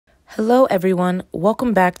Hello everyone,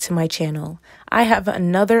 welcome back to my channel. I have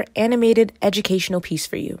another animated educational piece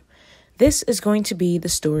for you. This is going to be the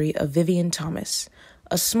story of Vivien Thomas,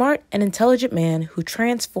 a smart and intelligent man who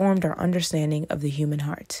transformed our understanding of the human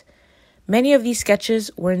heart. Many of these sketches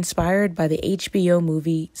were inspired by the HBO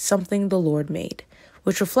movie Something the Lord Made,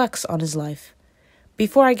 which reflects on his life.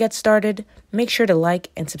 Before I get started, make sure to like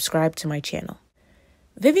and subscribe to my channel.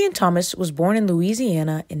 Vivien Thomas was born in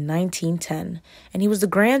Louisiana in 1910, and he was the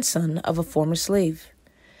grandson of a former slave.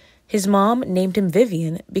 His mom named him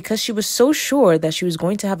Vivien because she was so sure that she was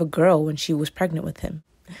going to have a girl when she was pregnant with him.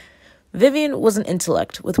 Vivien was an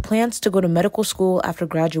intellect with plans to go to medical school after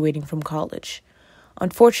graduating from college.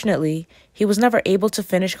 Unfortunately, he was never able to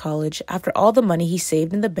finish college after all the money he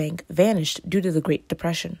saved in the bank vanished due to the Great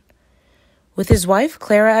Depression. With his wife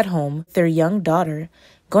Clara at home, their young daughter,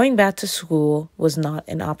 going back to school was not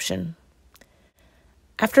an option.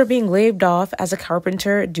 After being laid off as a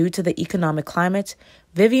carpenter due to the economic climate,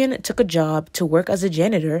 Vivien took a job to work as a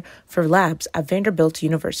janitor for labs at Vanderbilt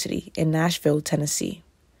University in Nashville, Tennessee.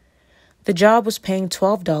 The job was paying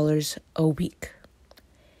 $12 a week.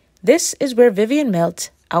 This is where Vivien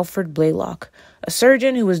met Alfred Blalock, a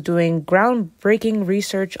surgeon who was doing groundbreaking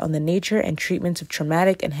research on the nature and treatments of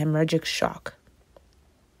traumatic and hemorrhagic shock.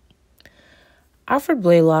 Alfred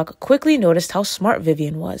Blalock quickly noticed how smart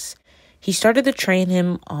Vivien was. He started to train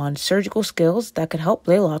him on surgical skills that could help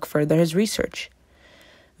Blalock further his research.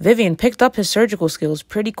 Vivien picked up his surgical skills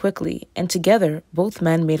pretty quickly, and together, both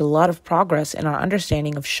men made a lot of progress in our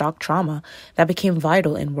understanding of shock trauma that became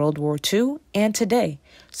vital in World War II and today,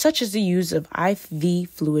 such as the use of IV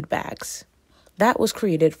fluid bags. That was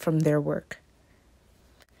created from their work.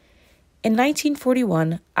 In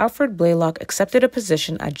 1941, Alfred Blalock accepted a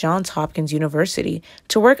position at Johns Hopkins University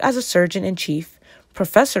to work as a surgeon-in-chief,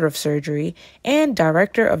 professor of surgery, and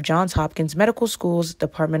director of Johns Hopkins Medical School's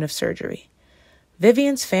Department of Surgery.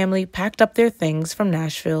 Vivien's family packed up their things from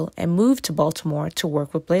Nashville and moved to Baltimore to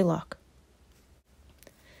work with Blalock.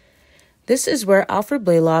 This is where Alfred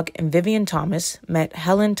Blalock and Vivien Thomas met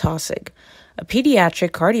Helen Taussig, a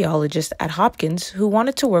pediatric cardiologist at Hopkins who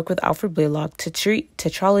wanted to work with Alfred Blalock to treat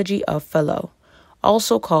tetralogy of Fallot,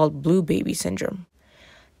 also called blue baby syndrome.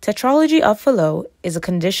 Tetralogy of Fallot is a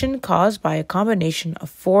condition caused by a combination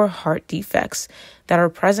of 4 heart defects that are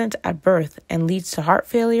present at birth and leads to heart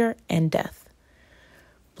failure and death.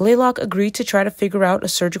 Blalock agreed to try to figure out a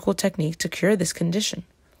surgical technique to cure this condition.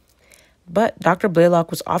 But Dr. Blalock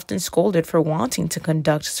was often scolded for wanting to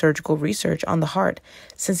conduct surgical research on the heart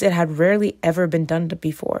since it had rarely ever been done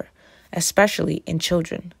before, especially in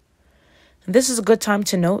children. This is a good time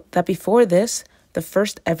to note that before this, the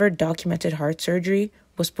first ever documented heart surgery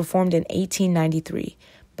was performed in 1893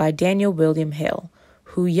 by Daniel William Hale,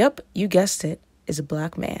 who, yep, you guessed it, is a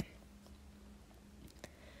black man.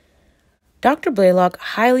 Dr. Blalock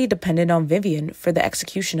highly depended on Vivien for the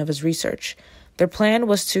execution of his research. Their plan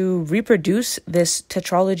was to reproduce this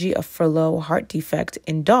tetralogy of Fallot heart defect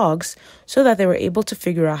in dogs so that they were able to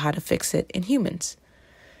figure out how to fix it in humans.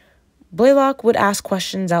 Blalock would ask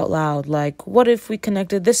questions out loud like, what if we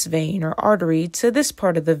connected this vein or artery to this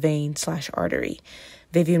part of the vein/artery?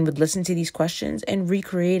 Vivien would listen to these questions and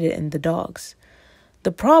recreate it in the dogs.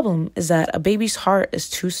 The problem is that a baby's heart is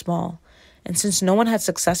too small. And since no one had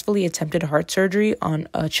successfully attempted heart surgery on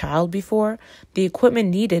a child before, the equipment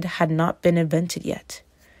needed had not been invented yet.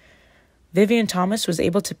 Vivien Thomas was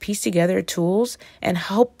able to piece together tools and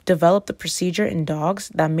help develop the procedure in dogs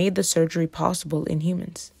that made the surgery possible in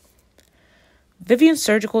humans. Vivien's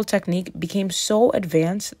surgical technique became so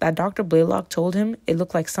advanced that Dr. Blalock told him it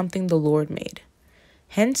looked like something the Lord made.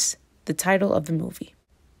 Hence, the title of the movie.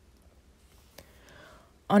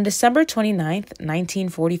 On December 29,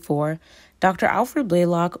 1944, Dr. Alfred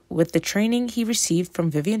Blalock, with the training he received from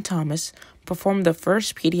Vivien Thomas, performed the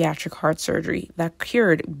first pediatric heart surgery that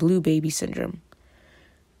cured blue baby syndrome.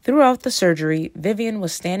 Throughout the surgery, Vivien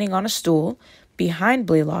was standing on a stool behind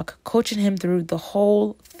Blalock, coaching him through the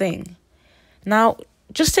whole thing. Now,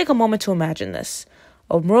 just take a moment to imagine this.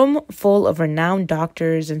 A room full of renowned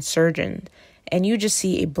doctors and surgeons, and you just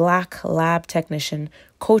see a black lab technician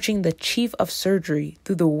coaching the chief of surgery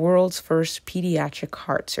through the world's first pediatric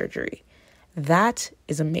heart surgery. That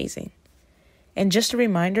is amazing. And just a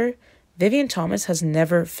reminder, Vivien Thomas has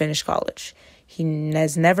never finished college. He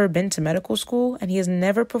has never been to medical school, and he has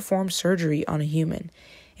never performed surgery on a human.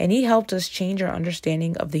 And he helped us change our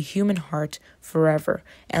understanding of the human heart forever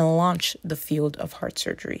and launch the field of heart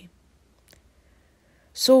surgery.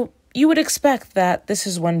 So, you would expect that this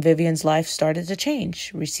is when Vivien's life started to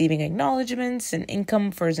change, receiving acknowledgments and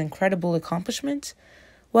income for his incredible accomplishments.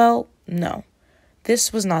 Well, no,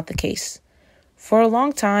 this was not the case. For a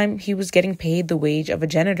long time, he was getting paid the wage of a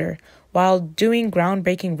janitor while doing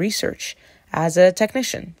groundbreaking research as a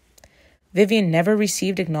technician. Vivien never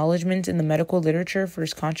received acknowledgement in the medical literature for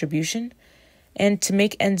his contribution, and to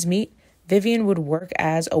make ends meet, Vivien would work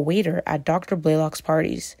as a waiter at Dr. Blaylock's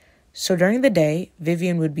parties. So during the day,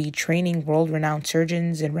 Vivien would be training world-renowned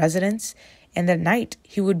surgeons and residents, and at night,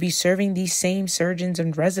 he would be serving these same surgeons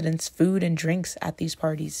and residents food and drinks at these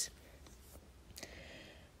parties.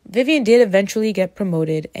 Vivien did eventually get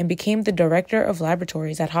promoted and became the director of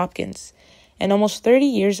laboratories at Hopkins, and almost 30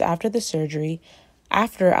 years after the surgery,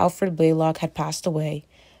 after Alfred Blaylock had passed away,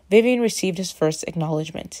 Vivien received his first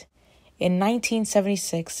acknowledgement. In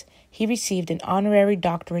 1976, he received an honorary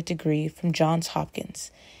doctorate degree from Johns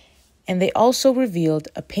Hopkins, and they also revealed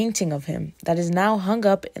a painting of him that is now hung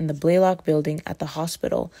up in the Blaylock building at the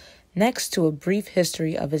hospital next to a brief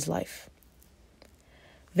history of his life.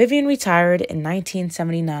 Vivien retired in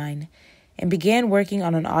 1979 and began working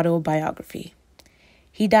on an autobiography.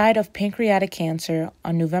 He died of pancreatic cancer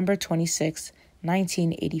on November 26,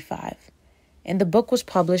 1985, and the book was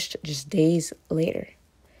published just days later.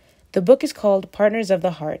 The book is called Partners of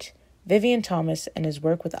the Heart, Vivien Thomas and His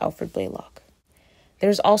Work with Alfred Blaylock.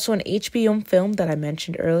 There's also an HBO film that I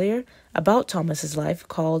mentioned earlier about Thomas's life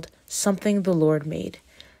called Something the Lord Made,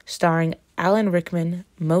 starring Alan Rickman,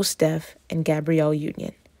 Mos Def, and Gabrielle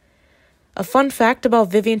Union. A fun fact about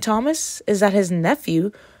Vivien Thomas is that his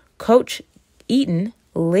nephew, Coach Eaton,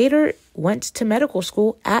 later went to medical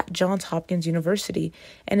school at Johns Hopkins University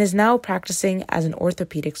and is now practicing as an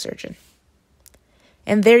orthopedic surgeon.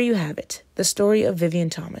 And there you have it, the story of Vivien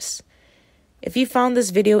Thomas. If you found this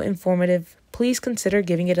video informative, please consider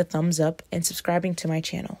giving it a thumbs up and subscribing to my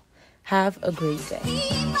channel. Have a great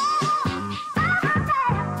day.